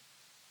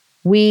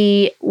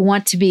 we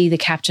want to be the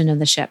captain of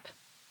the ship,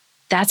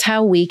 that's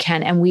how we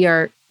can, and we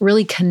are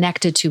really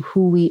connected to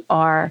who we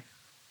are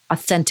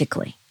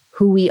authentically,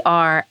 who we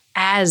are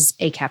as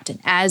a captain,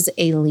 as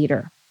a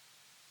leader.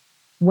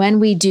 When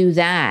we do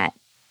that,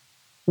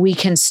 we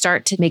can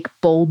start to make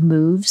bold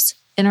moves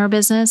in our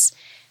business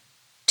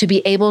to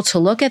be able to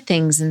look at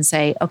things and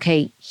say,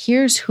 okay,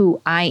 here's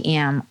who I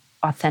am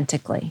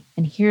authentically,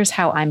 and here's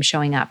how I'm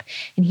showing up,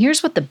 and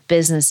here's what the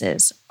business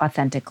is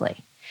authentically.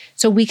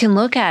 So we can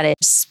look at it,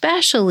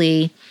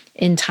 especially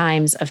in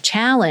times of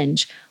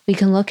challenge, we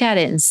can look at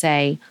it and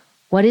say,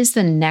 what is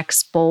the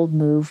next bold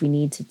move we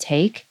need to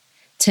take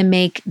to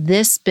make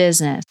this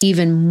business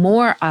even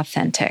more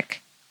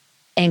authentic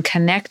and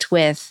connect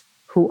with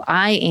who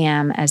I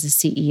am as a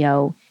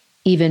CEO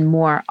even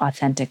more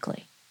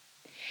authentically?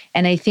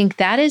 And I think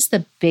that is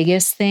the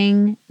biggest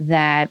thing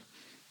that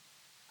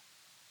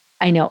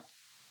I know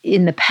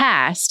in the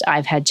past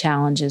I've had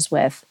challenges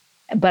with,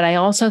 but I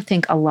also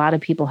think a lot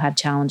of people have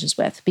challenges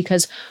with,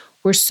 because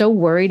we're so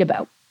worried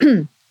about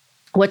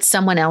what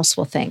someone else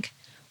will think.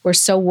 We're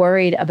so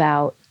worried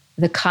about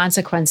the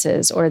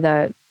consequences,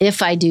 or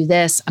if I do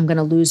this, I'm going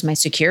to lose my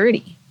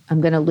security.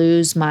 I'm going to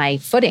lose my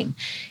footing.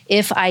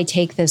 If I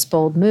take this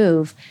bold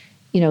move,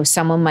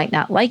 someone might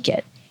not like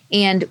it.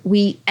 And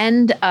we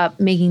end up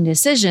making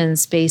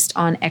decisions based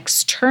on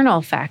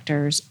external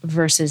factors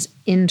versus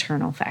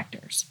internal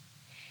factors.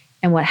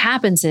 And what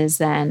happens is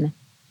then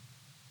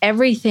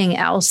everything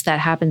else that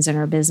happens in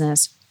our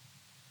business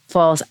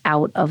falls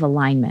out of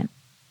alignment.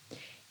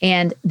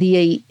 And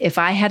if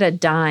I had a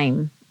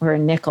dime or a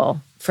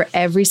nickel for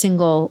every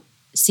single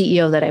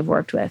CEO that I've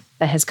worked with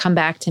that has come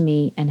back to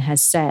me and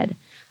has said,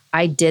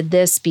 I did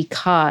this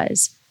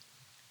because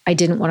I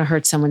didn't want to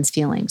hurt someone's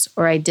feelings,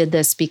 or I did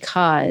this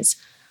because,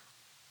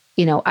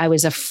 I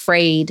was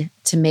afraid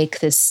to make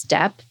this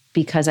step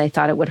because I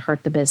thought it would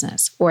hurt the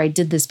business, or I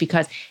did this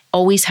because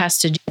always has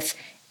to do with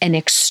an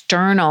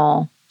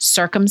external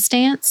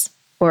circumstance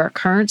or a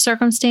current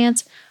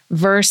circumstance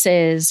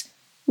versus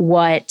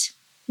what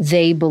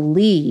they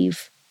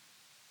believe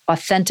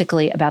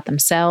authentically about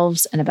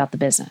themselves and about the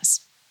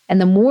business.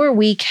 And the more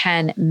we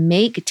can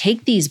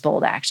take these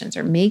bold actions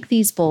or make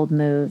these bold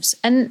moves,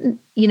 and,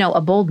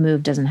 a bold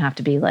move doesn't have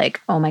to be like,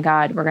 oh my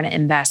God, we're going to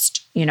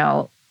invest,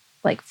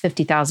 like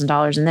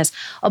 $50,000 in this.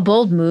 A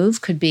bold move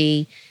could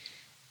be,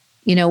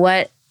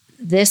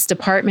 this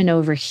department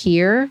over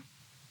here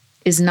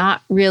is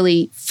not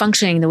really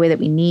functioning the way that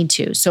we need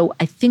to. So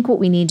I think what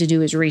we need to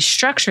do is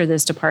restructure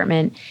this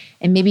department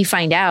and maybe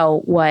find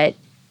out what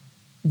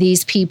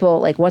these people,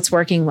 like what's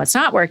working, what's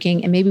not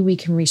working, and maybe we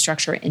can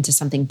restructure it into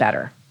something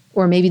better.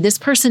 Or maybe this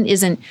person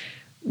isn't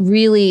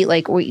really,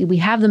 like, we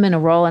have them in a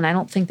role and I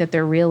don't think that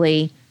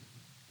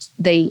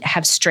they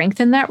have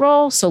strength in that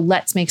role. So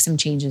let's make some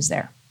changes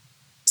there.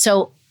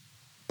 So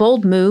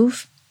bold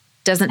move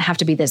doesn't have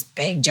to be this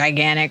big,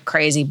 gigantic,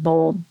 crazy,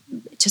 bold.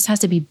 It just has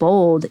to be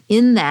bold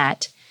in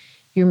that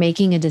you're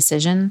making a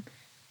decision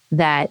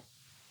that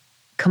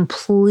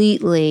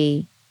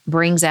completely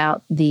brings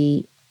out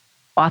the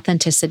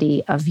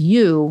authenticity of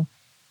you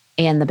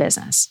and the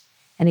business.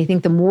 And I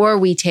think the more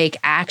we take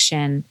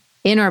action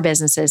in our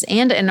businesses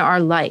and in our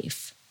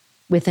life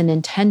with an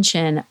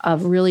intention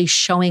of really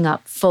showing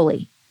up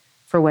fully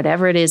for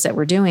whatever it is that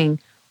we're doing,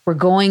 we're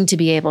going to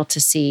be able to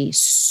see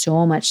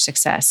so much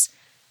success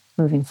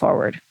moving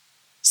forward.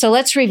 So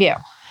let's review.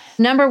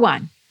 Number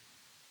 1,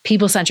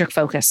 people-centric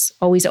focus.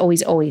 Always,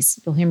 always, always.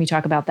 You'll hear me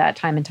talk about that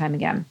time and time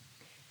again.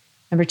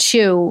 Number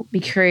 2, be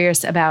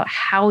curious about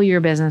how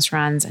your business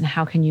runs and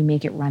how can you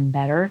make it run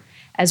better,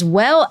 as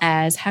well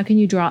as how can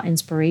you draw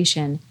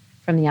inspiration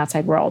from the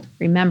outside world.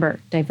 Remember,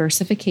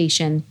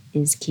 diversification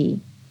is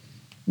key.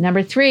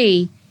 Number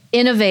 3,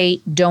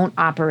 innovate, don't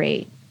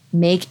operate.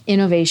 Make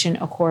innovation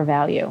a core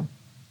value.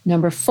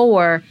 Number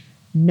 4,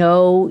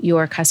 know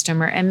your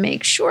customer and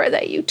make sure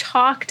that you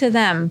talk to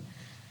them.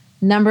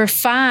 Number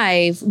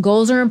 5,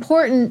 goals are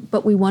important,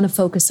 but we want to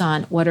focus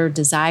on what our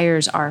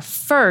desires are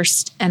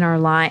first and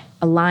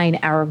align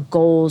our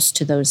goals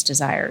to those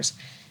desires.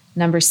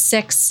 Number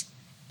 6,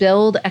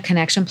 build a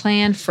connection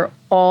plan for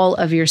all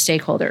of your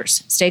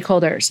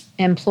stakeholders,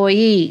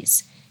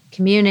 employees,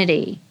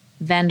 community,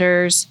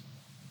 vendors,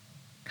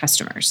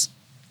 customers.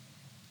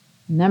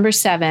 Number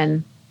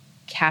 7,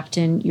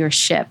 captain your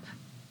ship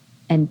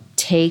and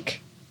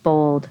take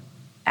bold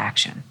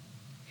action.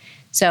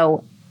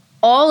 So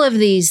all of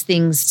these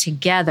things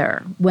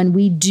together, when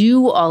we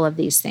do all of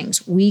these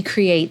things, we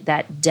create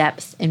that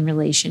depth in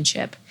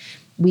relationship.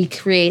 We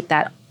create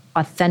that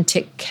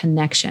authentic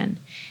connection.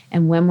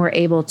 And when we're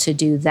able to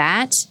do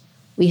that,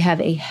 we have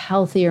a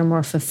healthier,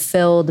 more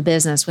fulfilled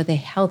business with a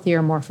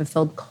healthier, more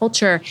fulfilled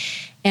culture.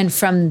 And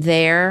from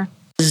there,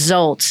 the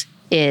result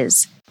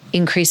is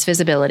increased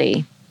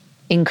visibility,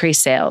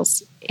 increased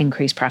sales,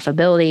 increased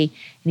profitability,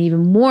 and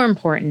even more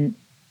important,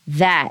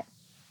 that,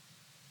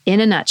 in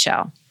a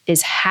nutshell,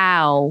 is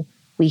how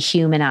we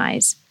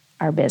humanize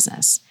our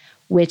business,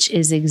 which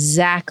is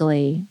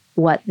exactly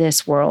what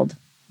this world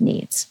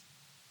needs.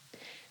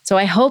 So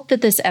I hope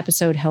that this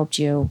episode helped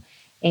you,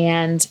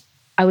 and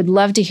I would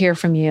love to hear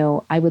from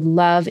you. I would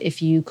love if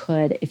you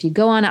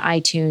go on to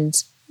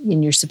iTunes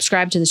and you're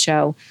subscribed to the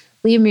show,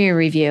 leave me a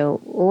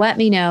review. Let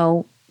me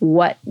know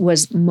what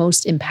was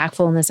most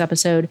impactful in this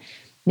episode.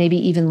 Maybe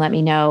even let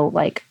me know,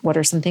 what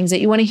are some things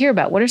that you want to hear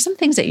about? What are some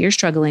things that you're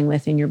struggling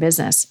with in your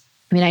business?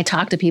 I mean, I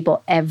talk to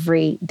people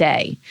every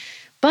day,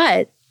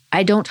 but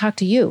I don't talk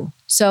to you.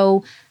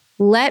 So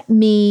let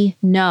me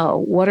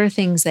know what are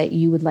things that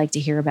you would like to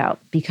hear about,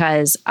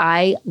 because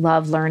I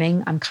love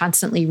learning. I'm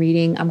constantly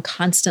reading. I'm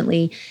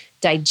constantly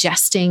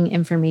digesting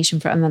information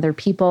from other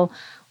people.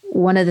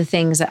 One of the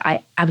things that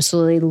I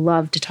absolutely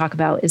love to talk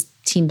about is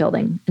team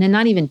building, and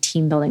not even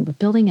team building, but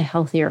building a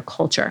healthier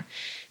culture,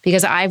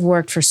 because I've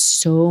worked for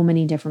so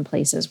many different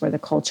places where the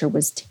culture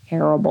was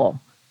terrible.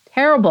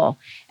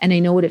 And I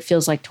know what it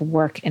feels like to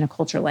work in a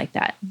culture like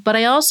that. But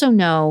I also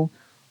know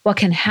what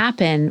can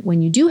happen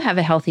when you do have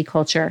a healthy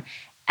culture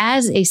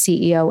as a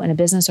CEO and a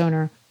business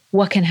owner,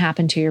 what can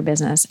happen to your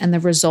business and the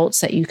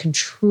results that you can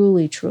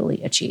truly,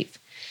 truly achieve.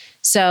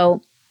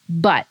 So,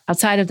 but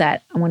outside of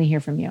that, I want to hear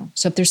from you.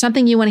 So if there's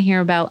something you want to hear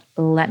about,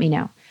 let me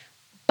know.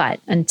 But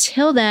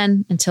until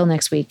then, until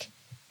next week,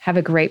 have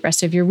a great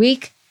rest of your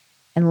week.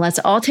 And let's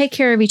all take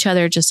care of each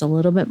other just a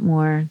little bit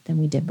more than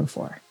we did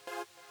before.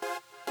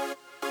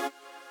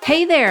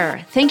 Hey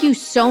there. Thank you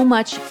so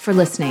much for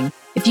listening.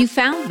 If you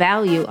found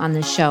value on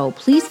this show,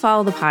 please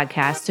follow the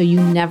podcast so you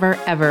never,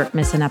 ever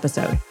miss an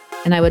episode.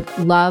 And I would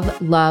love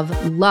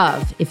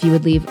if you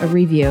would leave a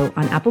review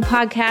on Apple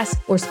Podcasts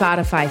or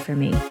Spotify for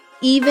me.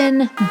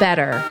 Even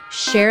better,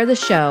 share the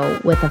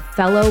show with a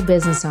fellow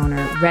business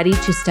owner ready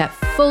to step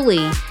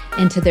fully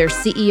into their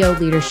CEO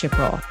leadership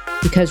role.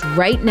 Because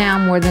right now,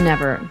 more than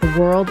ever, the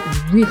world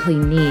really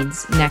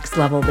needs next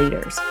level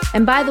leaders.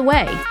 And by the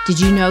way, did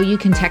you know you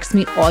can text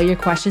me all your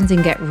questions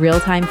and get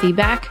real-time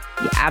feedback?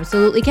 You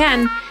absolutely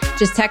can.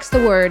 Just text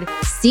the word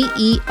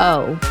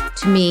CEO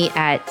to me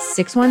at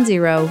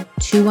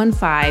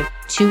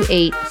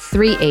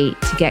 610-215-2838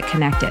 to get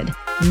connected.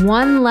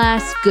 One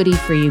last goodie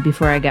for you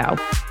before I go.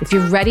 If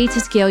you're ready to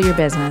scale your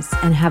business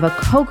and have a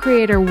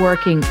co-creator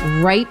working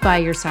right by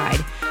your side,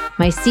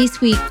 my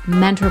C-Suite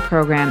Mentor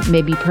Program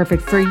may be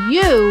perfect for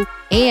you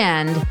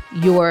and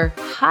your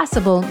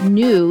possible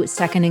new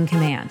second in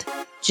command.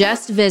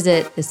 Just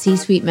visit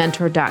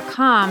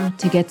thecsuitementor.com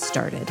to get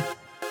started.